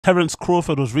Terence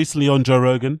Crawford was recently on Joe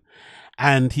Rogan,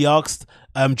 and he asked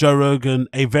Joe Rogan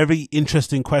a very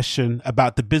interesting question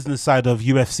about the business side of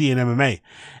UFC and MMA.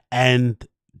 And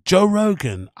Joe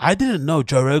Rogan, I didn't know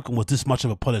Joe Rogan was this much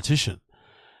of a politician.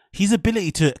 His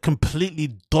ability to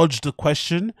completely dodge the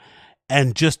question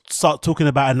and just start talking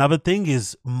about another thing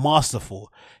is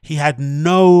masterful. He had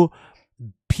no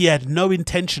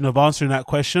intention of answering that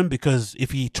question, because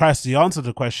if he tries to answer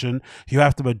the question, you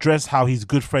have to address how his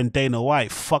good friend Dana White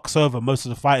fucks over most of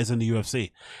the fighters in the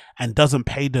UFC and doesn't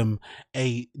pay them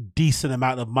a decent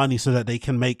amount of money so that they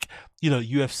can make,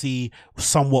 UFC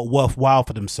somewhat worthwhile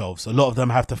for themselves. A lot of them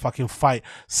have to fucking fight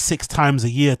 6 times a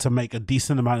year to make a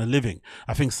decent amount of living.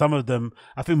 I think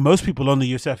most people on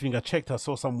the UFC, I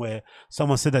saw somewhere,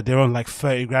 someone said that they're on like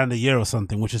 30 grand a year or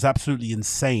something, which is absolutely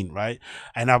insane, right?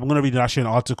 And I'm going to read actually an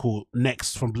article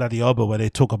next from Bloody Elbow where they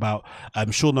talk about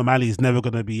Sean O'Malley is never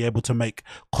going to be able to make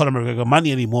Conor McGregor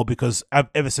money anymore, because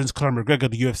ever since Conor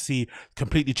McGregor, the UFC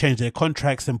completely changed their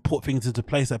contracts and put things into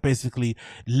place that basically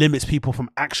limits people from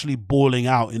actually balling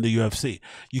out in the UFC.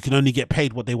 You can only get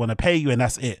paid what they want to pay you, and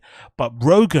that's it. But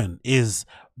Rogan is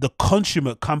the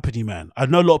consummate company man. I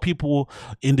know a lot of people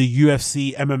in the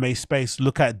UFC MMA space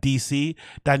look at DC,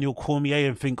 Daniel Cormier,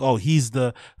 and think, oh, he's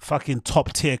the fucking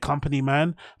top tier company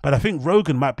man. But I think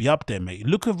Rogan might be up there, mate.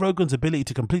 Look at Rogan's ability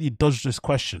to completely dodge this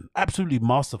question. Absolutely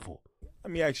masterful.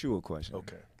 Let me ask you a question.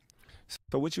 Okay.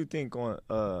 So what you think on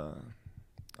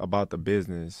about the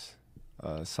business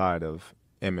side of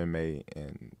MMA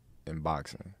and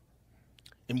boxing?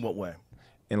 In what way?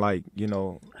 And like,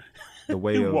 the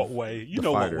way In of what way? the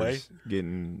fighters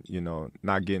getting,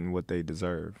 not getting what they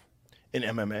deserve. In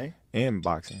MMA? And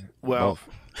boxing. Well,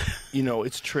 both.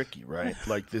 It's tricky, right?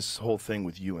 Like this whole thing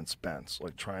with you and Spence,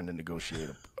 like trying to negotiate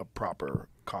a proper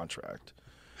contract.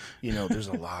 There's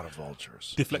a lot of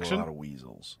vultures. Deflection? There's a lot of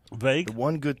weasels. Vague? The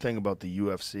one good thing about the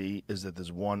UFC is that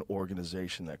there's one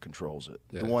organization that controls it.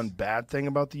 Yes. The one bad thing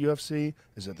about the UFC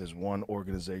is that there's one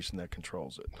organization that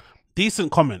controls it.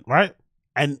 Decent comment, right?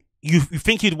 And you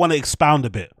think you'd want to expound a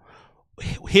bit.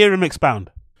 Hear him expound.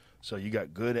 So you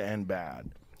got good and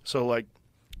bad. So like,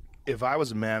 if I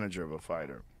was a manager of a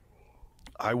fighter,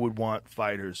 I would want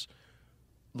fighters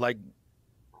like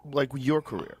your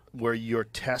career, where you're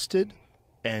tested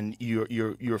and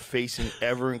you're facing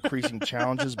ever increasing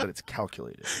challenges, but it's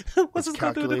calculated. What's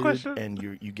calculated, and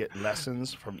you get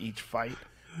lessons from each fight,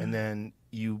 and then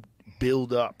you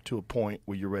build up to a point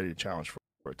where you're ready to challenge for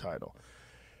a title.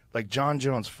 Like John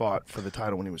Jones fought for the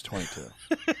title when he was 22.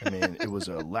 I mean, it was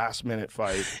a last-minute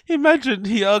fight. Imagine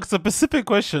he asks a specific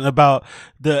question about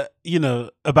the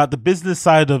business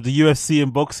side of the UFC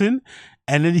and boxing,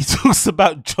 and then he talks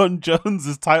about John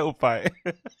Jones's title fight.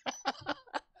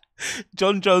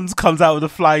 John Jones comes out with a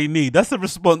flying knee. That's the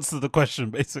response to the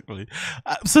question, basically.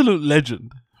 Absolute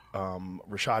legend.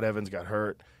 Rashad Evans got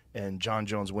hurt, and John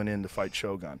Jones went in to fight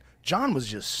Shogun. John was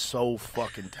just so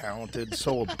fucking talented,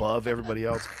 so above everybody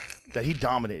else, that he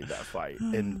dominated that fight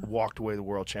and walked away the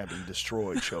world champion,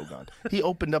 destroyed Shogun. He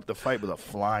opened up the fight with a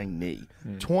flying knee.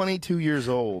 22 years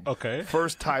old, Okay.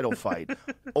 first title fight,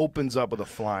 opens up with a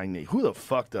flying knee. Who the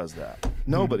fuck does that?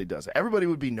 Nobody does it. Everybody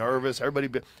would be nervous.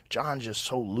 John's just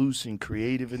so loose and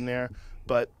creative in there.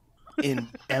 But in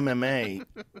MMA,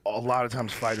 a lot of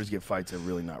times fighters get fights they're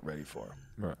really not ready for.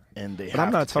 Right. And they But have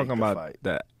I'm not to take talking the about fight.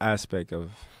 that aspect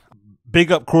of Big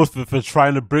up Crawford for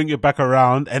trying to bring it back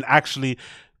around and actually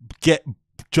get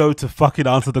Joe to fucking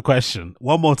answer the question.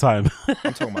 One more time.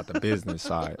 I'm talking about the business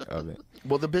side of it.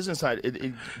 Well, the business side,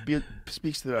 it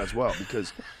speaks to that as well,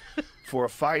 because for a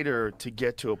fighter to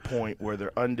get to a point where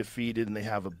they're undefeated and they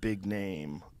have a big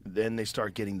name, then they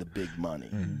start getting the big money.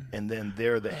 And then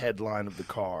they're the headline of the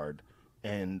card.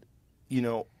 And,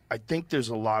 I think there's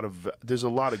a lot of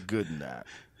good in that.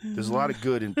 There's a lot of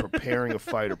good in preparing a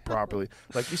fighter properly.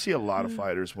 Like you see a lot of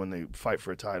fighters when they fight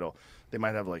for a title, they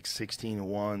might have like 16-1,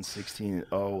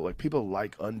 16-0. Like people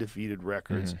like undefeated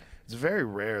records. It's very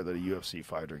rare that a UFC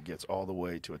fighter gets all the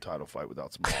way to a title fight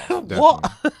without some losses.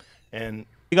 What? And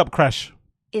Big up Crash.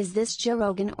 Is this Joe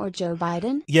Rogan or Joe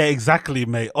Biden? Yeah, exactly,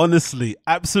 mate. Honestly,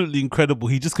 absolutely incredible.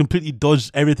 He just completely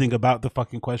dodged everything about the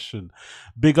fucking question.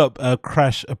 Big up,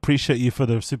 Crash. Appreciate you for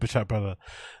the super chat, brother.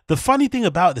 The funny thing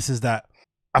about this is that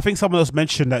I think someone else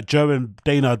mentioned that Joe and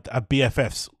Dana are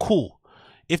BFFs. Cool.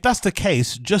 if that's the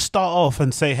case, just start off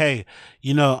and say, hey,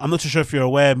 you know, I'm not too sure if you're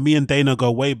aware, me and Dana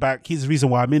go way back. He's the reason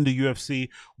why I'm in the UFC.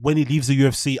 When he leaves the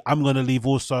UFC, I'm going to leave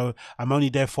also. I'm only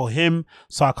there for him.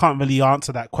 So I can't really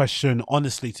answer that question,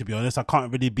 honestly, to be honest. I can't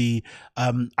really be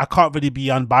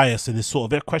unbiased in this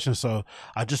sort of question. So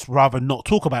I just rather not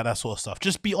talk about that sort of stuff.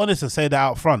 Just be honest and say that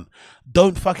out front.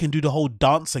 Don't fucking do the whole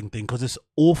dancing thing because it's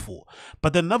awful.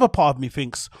 But then another part of me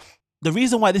thinks the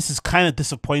reason why this is kind of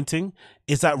disappointing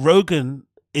is that Rogan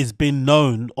is been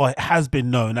known, or has been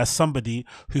known, as somebody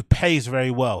who pays very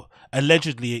well.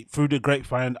 Allegedly, through the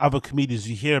grapevine, other comedians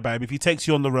you hear about him. If he takes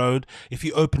you on the road, if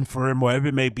you open for him, wherever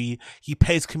it may be, he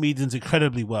pays comedians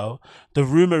incredibly well. The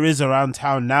rumor is around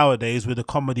town nowadays with the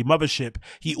comedy mothership,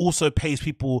 he also pays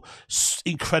people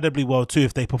incredibly well too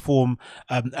if they perform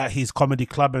at his comedy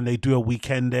club and they do a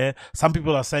weekend there. Some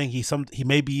people are saying he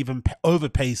maybe even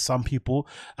overpays some people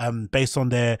based on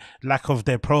their lack of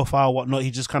their profile, whatnot.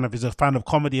 He just kind of is a fan of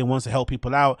comedy and wants to help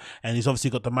people out, and he's obviously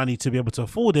got the money to be able to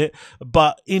afford it.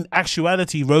 But in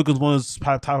actuality, Rogan's one of those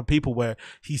type of people where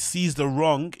he sees the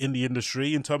wrong in the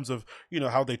industry in terms of, you know,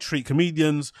 how they treat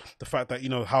comedians, the fact that, you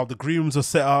know, how the green rooms are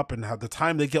set up and how the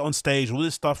time they get on stage, all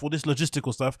this stuff, all this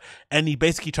logistical stuff, and he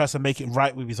basically tries to make it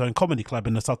right with his own comedy club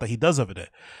and the stuff that he does over there.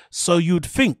 So you'd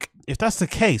think, if that's the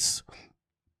case,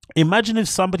 imagine if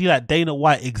somebody like Dana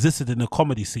White existed in the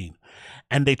comedy scene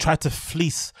and they tried to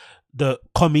fleece the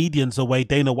comedians the way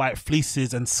Dana White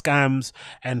fleeces and scams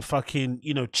and fucking,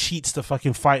 you know, cheats the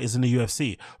fucking fighters in the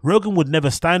UFC. Rogan would never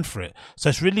stand for it. So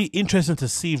it's really interesting to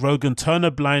see Rogan turn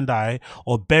a blind eye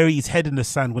or bury his head in the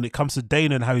sand when it comes to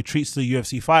Dana and how he treats the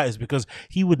UFC fighters, because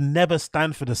he would never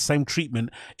stand for the same treatment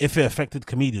if it affected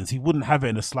comedians. He wouldn't have it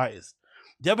in the slightest.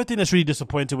 The other thing that's really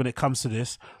disappointing when it comes to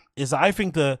this is I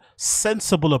think the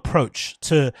sensible approach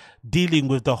to dealing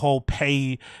with the whole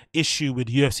pay issue with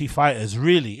UFC fighters,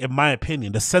 really, in my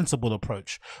opinion, the sensible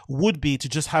approach would be to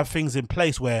just have things in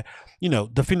place where, you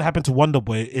know, the thing that happened to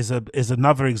Wonderboy is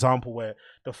another example where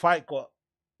the fight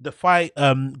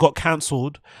got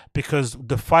cancelled because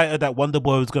the fighter that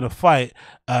Wonderboy was going to fight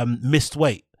missed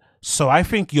weight. So I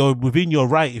think you're within your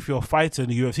right, if you're a fighter in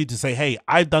the UFC, to say, hey,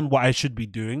 I've done what I should be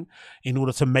doing in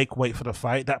order to make weight for the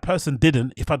fight. That person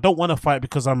didn't. If I don't want to fight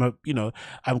because I'm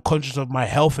conscious of my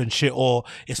health and shit, or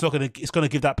it's gonna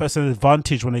give that person an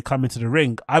advantage when they come into the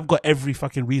ring, I've got every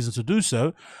fucking reason to do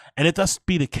so. And if that's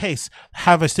be the case,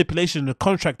 have a stipulation in the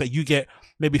contract that you get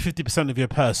maybe 50% of your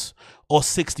purse, or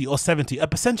 60 or 70, a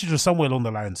percentage or somewhere along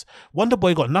the lines.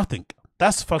 Wonderboy got nothing.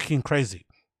 That's fucking crazy.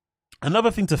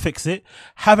 Another thing to fix it,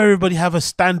 have everybody have a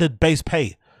standard base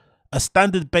pay. A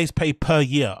standard base pay per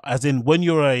year, as in when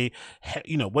you're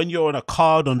when you're on a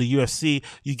card on the UFC,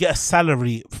 you get a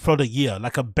salary for the year,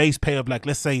 like a base pay of, like,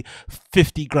 let's say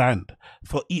 50 grand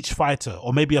for each fighter,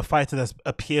 or maybe a fighter that's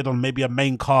appeared on maybe a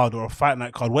main card or a fight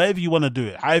night card, wherever you want to do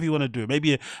it, however you want to do it.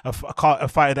 Maybe a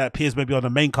fighter that appears maybe on the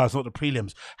main cards, not the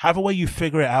prelims. However way you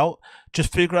figure it out,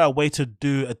 just figure out a way to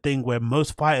do a thing where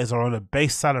most fighters are on a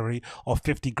base salary of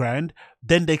 50 grand.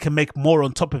 Then they can make more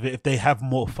on top of it if they have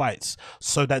more fights,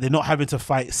 so that they're not having to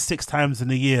fight 6 times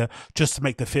in a year just to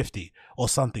make the 50 or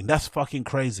something. That's fucking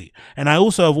crazy. And I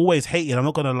also have always hated, I'm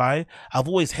not going to lie, I've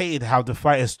always hated how the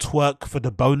fighters twerk for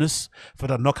the bonus, for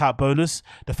the knockout bonus.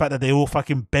 The fact that they're all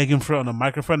fucking begging for it on a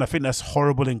microphone, I think that's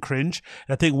horrible and cringe.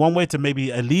 And I think one way to maybe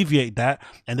alleviate that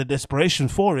and the desperation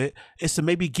for it is to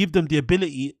maybe give them the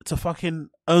ability to fucking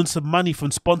earn some money from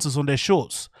sponsors on their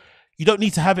shorts. You don't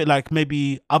need to have it like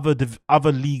maybe other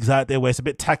leagues out there where it's a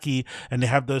bit tacky and they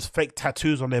have those fake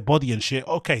tattoos on their body and shit.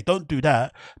 Okay, don't do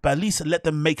that, but at least let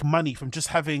them make money from just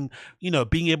having,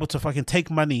 being able to fucking take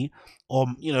money, or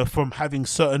from having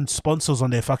certain sponsors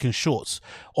on their fucking shorts,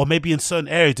 or maybe in certain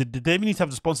areas. They even need to have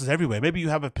the sponsors everywhere. Maybe you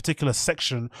have a particular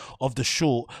section of the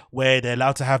short where they're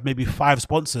allowed to have maybe 5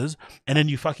 sponsors, and then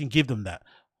you fucking give them that.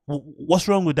 What's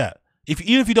wrong with that?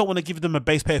 Even if you don't want to give them a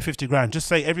base pay of 50 grand, just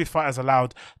say every fighter is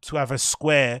allowed to have a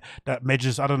square that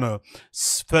measures,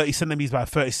 30 centimeters by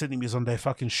 30 centimeters on their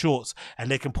fucking shorts, and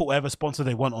they can put whatever sponsor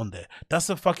they want on there. That's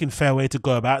a fucking fair way to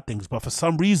go about things. But for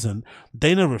some reason,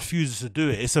 Dana refuses to do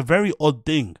it. It's a very odd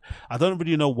thing. I don't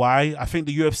really know why. I think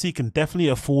the UFC can definitely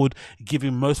afford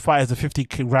giving most fighters a 50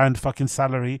 grand fucking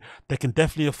salary. They can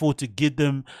definitely afford to give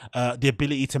them the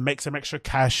ability to make some extra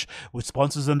cash with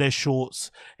sponsors on their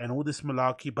shorts and all this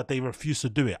malarkey, but they refuse to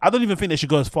do it. I don't even think they should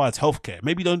go as far as healthcare.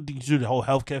 Maybe don't do the whole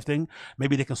healthcare thing.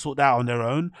 Maybe they can sort that out on their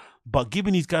own. But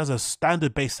giving these guys a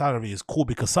standard base salary is cool,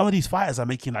 because some of these fighters are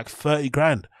making like 30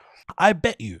 grand. I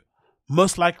bet you,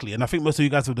 most likely, and I think most of you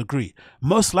guys would agree,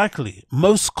 most likely,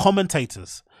 most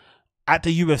commentators at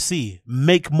the UFC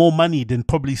make more money than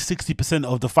probably 60%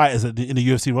 of the fighters in the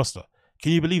UFC roster.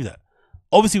 Can you believe that?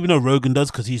 Obviously, we know Rogan does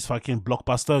because he's fucking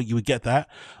blockbuster. You would get that.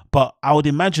 But I would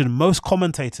imagine most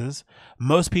commentators,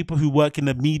 most people who work in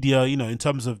the media, you know, in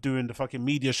terms of doing the fucking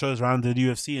media shows around the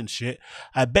UFC and shit,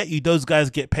 I bet you those guys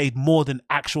get paid more than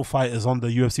actual fighters on the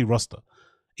UFC roster.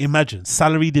 Imagine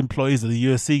salaried employees of the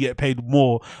UFC get paid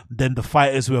more than the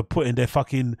fighters who are putting their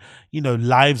fucking, you know,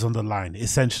 lives on the line,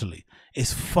 essentially.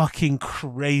 It's fucking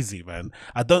crazy, man.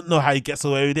 I don't know how he gets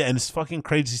away with it, and it's fucking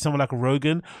crazy to see someone like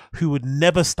Rogan, who would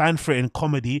never stand for it in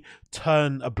comedy,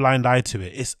 turn a blind eye to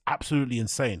it. It's absolutely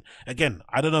insane. Again,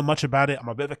 I don't know much about it. I'm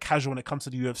a bit of a casual when it comes to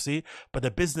the UFC, but the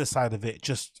business side of it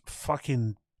just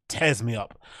fucking tears me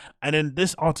up. And then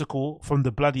this article from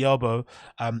the Bloody Elbow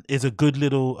is a good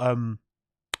little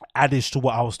addition to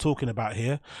what I was talking about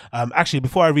here. Actually,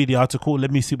 before I read the article,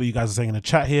 let me see what you guys are saying in the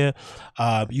chat here.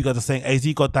 You guys are saying AZ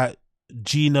got that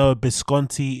Gino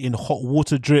Bisconti in hot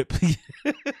water drip.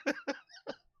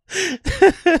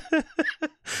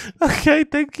 Okay,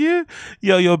 thank you.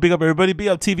 Yo, big up everybody. Big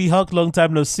up TV Huck, long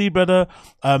time no see, brother.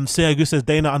 Seagu says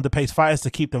Dana underpays fighters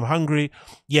to keep them hungry.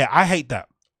 Yeah, I hate that.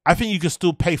 I think you can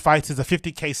still pay fighters a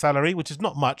 50k salary, which is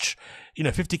not much. You know,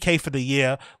 50k for the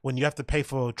year when you have to pay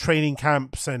for training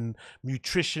camps and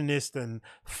nutritionists and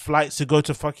flights to go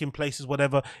to fucking places,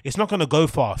 whatever. It's not going to go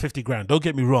far, 50 grand. Don't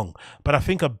get me wrong. But I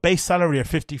think a base salary of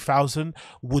 50,000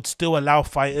 would still allow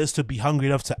fighters to be hungry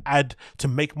enough to add, to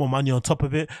make more money on top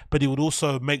of it. But it would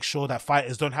also make sure that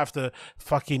fighters don't have to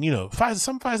fucking, you know,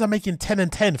 some fighters are making 10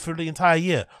 and 10 for the entire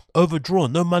year.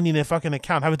 Overdrawn, no money in their fucking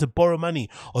account, having to borrow money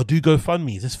or do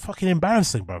GoFundMes. It's fucking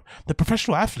embarrassing, bro. They're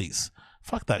professional athletes.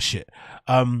 Fuck that shit.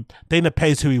 Dana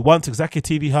pays who he wants. Exactly,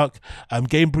 TV Huck.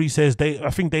 Gamebrew says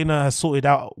I think Dana has sorted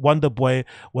out Wonder Boy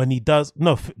when he does.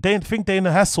 No, I think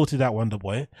Dana has sorted out Wonder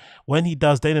Boy. When he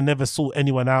does, Dana never sort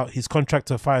anyone out. His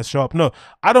contractor fires show up. No,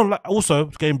 I don't like. Also,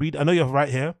 Gamebrew, I know you're right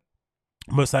here,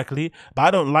 most likely, but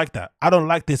I don't like that. I don't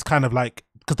like this kind of like.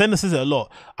 Because Dana says it a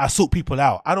lot. I sort people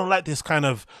out. I don't like this kind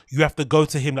of. You have to go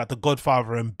to him like the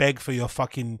Godfather and beg for your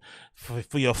fucking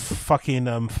for your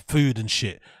fucking food and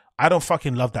shit. I don't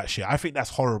fucking love that shit. I think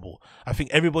that's horrible. I think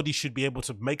everybody should be able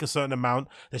to make a certain amount.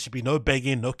 There should be no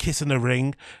begging, no kiss in the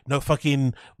ring, no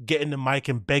fucking getting the mic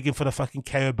and begging for the fucking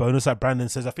KO bonus like Brandon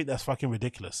says. I think that's fucking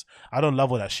ridiculous. I don't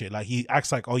love all that shit. Like, he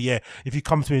acts like, oh yeah, if you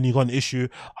come to me and you got an issue,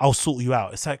 I'll sort you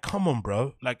out. It's like, come on,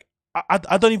 bro. Like,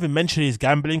 I don't even mention his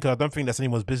gambling because I don't think that's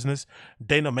anyone's business.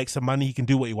 Dana makes some money. He can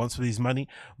do what he wants with his money.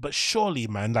 But surely,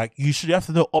 man, like, you should have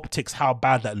to know optics, how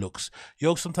bad that looks.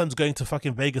 You're sometimes going to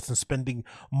fucking Vegas and spending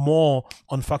more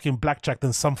on fucking blackjack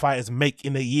than some fighters make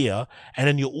in a year. And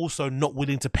then you're also not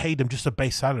willing to pay them just a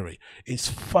base salary. It's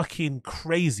fucking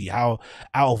crazy how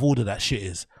out of order that shit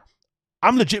is.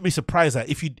 I'm legitimately surprised that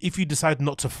if you decide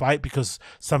not to fight because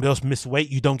somebody else missed weight,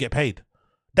 you don't get paid.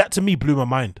 That to me blew my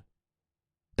mind.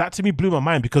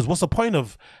 Because what's the point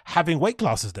of having weight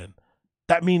classes then?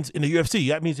 That means in the UFC,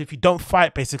 that means if you don't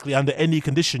fight basically under any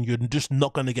condition, you're just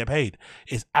not going to get paid.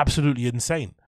 It's absolutely insane.